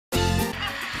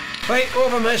Right,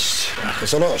 over, miss.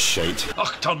 It's a lot of shite.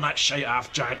 Oh, turn that shite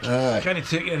off, Jack. Aye. Can't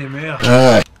take you anymore.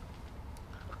 Aye.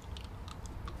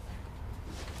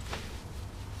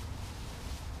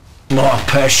 Not a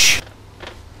pish.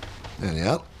 There you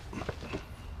are.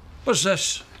 What's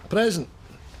this? Present.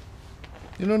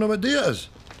 You don't know what day it is?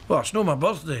 Well, it's not my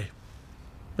birthday.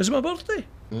 Is it my birthday?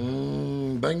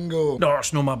 Bingo. No,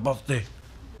 it's not my birthday.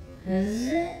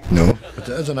 No, but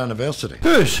it is an anniversary.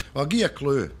 Whose? I'll give you a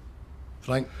clue.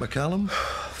 Frank McCallum?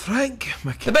 Frank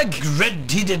McCallum. The big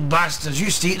red-headed bastards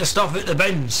used to eat the stuff out the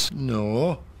bins.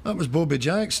 No, that was Bobby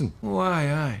Jackson. Oh,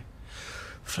 aye.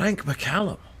 Frank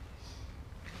McCallum.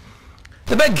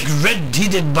 The big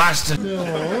red-headed bastard.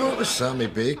 No, it was Sammy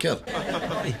Baker.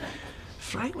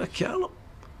 Frank McCallum.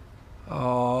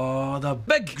 Oh, the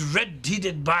big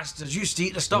red-headed bastards used to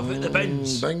eat the stuff out the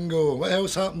bins. Bingo. What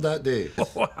else happened that day?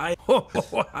 Oh, aye. Oh,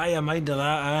 aye, I mind of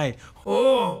that, aye.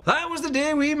 Oh, that was the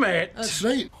day we met. That's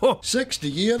right. Oh. 60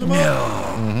 years, No.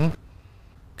 man.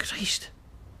 Christ.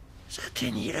 Is that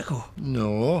 10 years ago?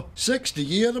 No, 60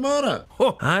 years tomorrow.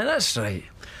 Oh, aye, that's right.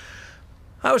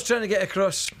 I was trying to get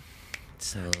across...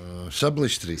 Sibley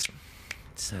Street.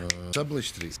 Sibley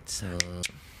Street.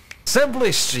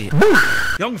 Sibley Street.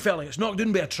 Young fella gets knocked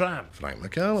down by a tram. Frank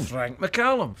McCallum. Frank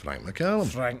McCallum. Frank McCallum.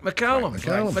 Frank McCallum.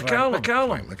 Frank McCallum.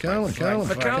 Frank McCallum.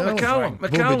 McCallum. McCallum.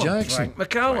 Bobby Jackson.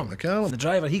 McCallum. McCallum. The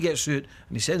driver, he gets out and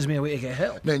he sends me away to get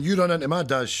help. Then you run into my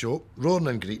dad's shop, roaring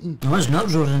and greeting. I was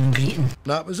not roaring and greeting.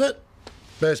 That was it.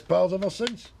 Best pals ever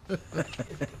since.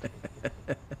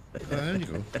 There you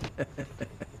go.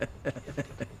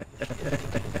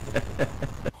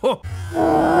 Oh.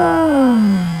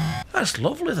 That's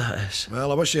lovely, that is.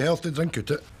 Well, I wish you health to drink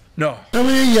out it. No. Come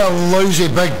here, you lousy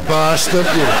big bastard,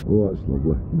 you. Oh, that's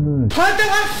lovely.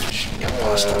 You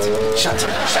bastard. Shut up.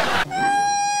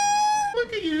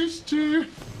 Look at you two.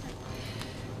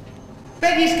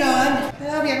 Peggy's gone.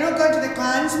 Oh, you're not going to the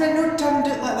Klansman, no turned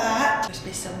out like that. Must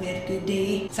be somewhere good,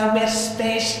 eh? Somewhere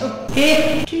special.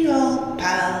 Hey, two old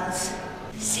pals.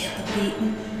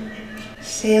 Celebrating.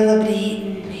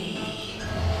 Celebrating me.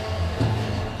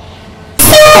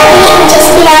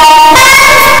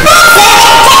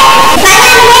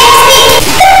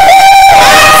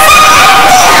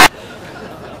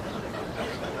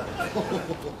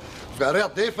 Got a rare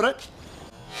day for it.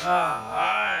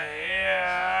 Aye.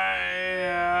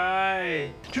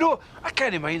 Do you know, I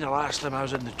can't mind the last time I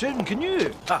was in the town, can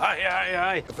you?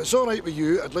 Aye. If it's all right with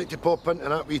you, I'd like to pop into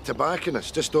that wee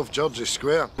tobacconist just off Jersey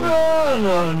Square.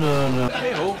 No.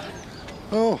 Hey-ho.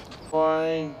 Oh.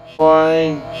 Fine.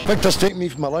 Victor's taking me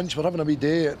for my lunch. We're having a wee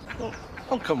day.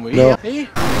 I'll come with No. you. Hey?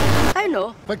 I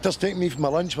know. Victor's taking me for my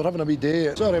lunch. We're having a wee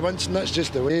day. Sorry, Winston, that's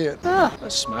just the way.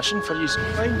 That's smashing for you.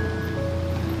 Fine.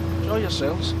 Enjoy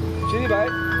yourselves. See you bye.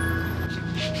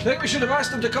 Think we should have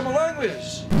asked them to come along with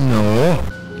us? No.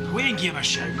 We ain't give a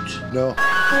shout. No.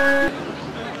 Aye.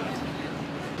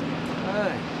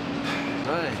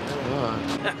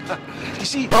 You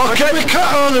see... Oh, can we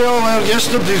cut on all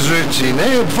yesterday's routine,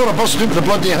 eh? Before I bust into the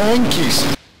bloody hankies.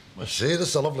 I say, this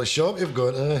is a lovely shop you've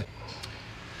got, eh?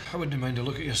 I wouldn't mind a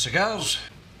look at your cigars.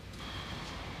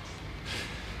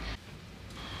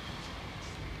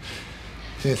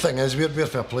 See, the thing is, we're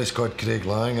for a place called Craig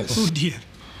Lang. It's... Oh dear.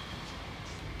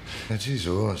 Geez,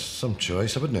 it's some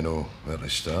choice. I wouldn't know where to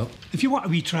start. If you want a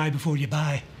wee try before you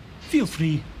buy, feel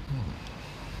free.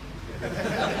 Grab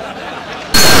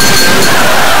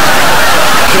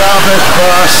it,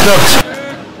 bastard!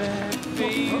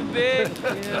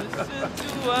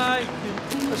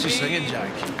 What's he singing,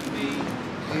 Jack?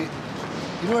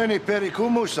 You know any Perry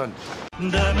Como, son?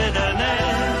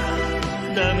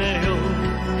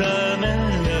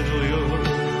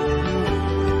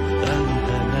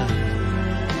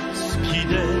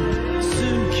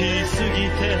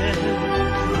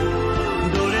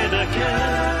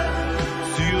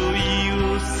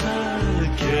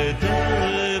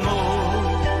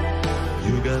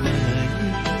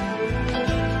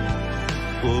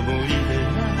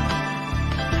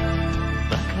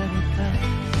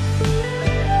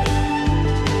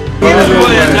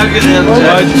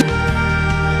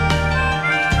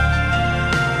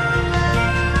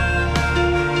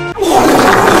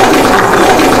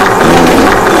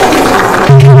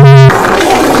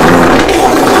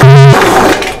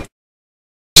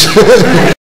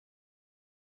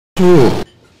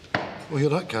 Oh, here,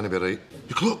 that can't be right.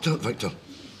 You clocked out, Victor.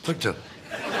 Victor.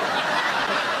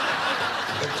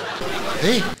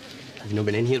 Hey? Have you not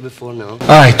been in here before now?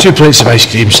 Aye, 2 plates of ice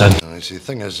cream, son. I see, the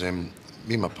thing is, me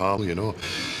and my pal, you know,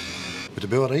 would it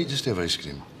be all right just to have ice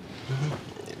cream?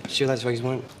 Sure that's what you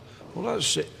want? Well,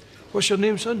 that's it. What's your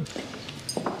name, son?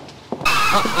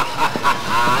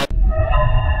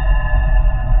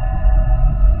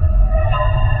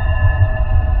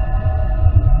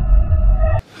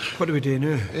 What do we do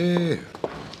now?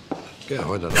 Get a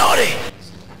hold of it. Naughty!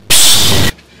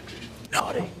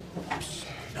 Naughty!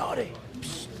 Naughty!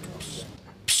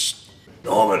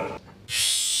 Norman!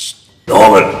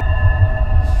 Norman!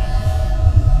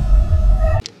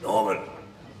 Norman!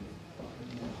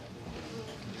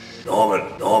 Norman!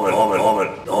 Norman! Norman!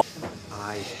 Norman!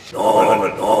 Aye.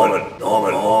 Norman! Norman!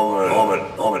 Norman!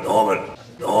 Norman! Norman! Norman!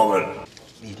 Norman!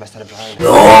 Leave Mr. O'Brien.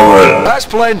 Norman! That's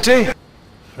plenty!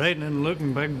 Frightening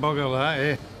looking big bugger that,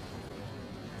 eh?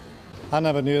 I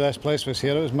never knew this place was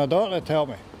here. It was my daughter that told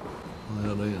me.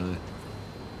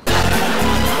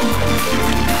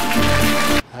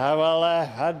 Well,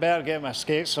 I'd better get my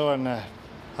skates on.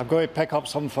 I've got to pick up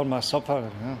something for my supper.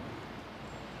 You know.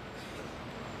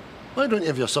 Why don't you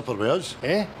have your supper with us?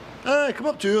 Eh? Come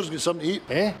up to ours and get something to eat.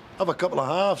 Eh? Have a couple of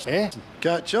halves. Eh?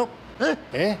 Catch up. Eh?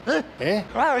 Eh? Eh?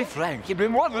 Right, Frank, you've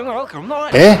been more than welcome,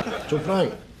 not Eh? So,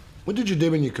 Frank, what did you do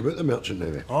when you came out the merchant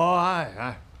navy? Oh,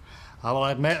 aye. Well,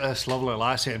 I'd met this lovely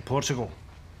lassie in Portugal.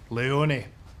 Leonie.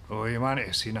 Oh, you might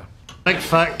have seen her. Big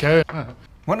fat cow.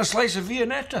 Want a slice of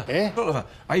Viennetta? Eh? Sort of an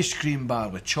ice cream bar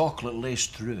with chocolate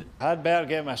laced through it. I'd better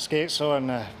get my skates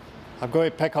on. I've got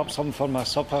to pick up something for my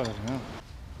supper. You know.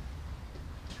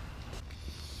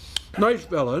 Nice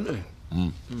fella, isn't he?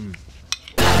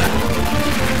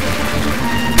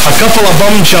 A couple of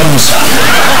bum chums.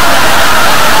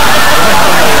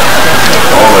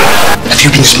 Have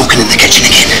you been smoking in the kitchen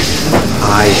again?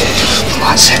 Aye.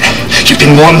 That's it. You've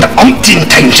been warned umpteen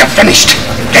times. You're finished.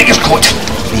 Get your coat.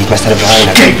 Leave Mr.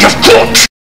 O'Brien. Get your coat!